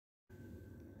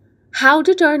How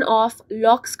to turn off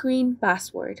lock screen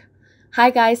password. Hi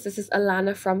guys, this is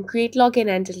Alana from Create Login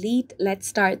and Delete. Let's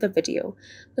start the video.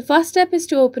 The first step is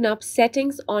to open up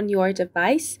settings on your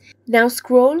device. Now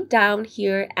scroll down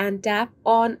here and tap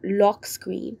on lock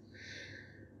screen.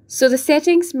 So the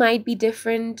settings might be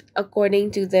different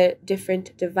according to the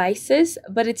different devices,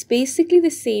 but it's basically the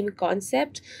same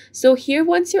concept. So here,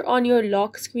 once you're on your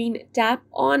lock screen, tap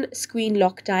on screen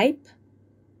lock type.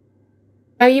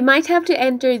 Now you might have to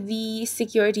enter the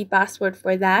security password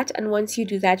for that, and once you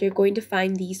do that, you're going to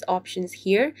find these options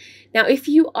here. Now if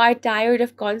you are tired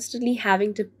of constantly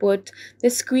having to put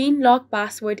the screen lock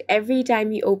password every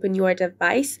time you open your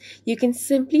device, you can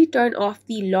simply turn off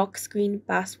the lock screen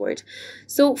password.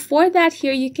 So for that,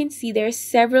 here you can see there's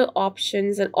several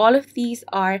options, and all of these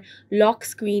are lock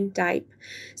screen type.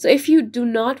 So if you do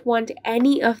not want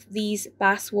any of these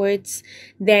passwords,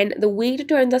 then the way to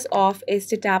turn this off is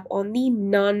to tap on the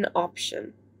none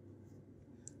option.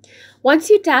 Once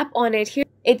you tap on it, here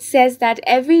it says that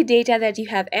every data that you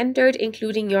have entered,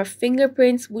 including your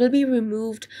fingerprints, will be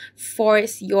removed for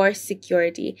your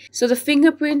security. So the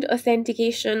fingerprint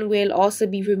authentication will also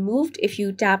be removed if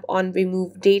you tap on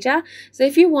remove data. So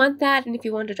if you want that, and if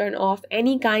you want to turn off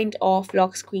any kind of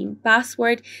lock screen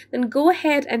password, then go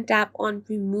ahead and tap on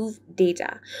remove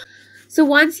data. So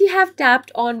once you have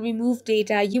tapped on remove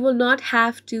data, you will not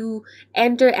have to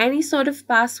enter any sort of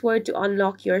password to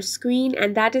unlock your screen,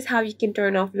 and that is how you can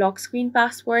turn off lock screen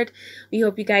password. We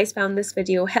hope you guys found this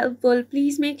video helpful.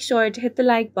 Please make sure to hit the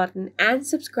like button and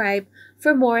subscribe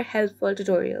for more helpful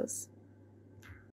tutorials.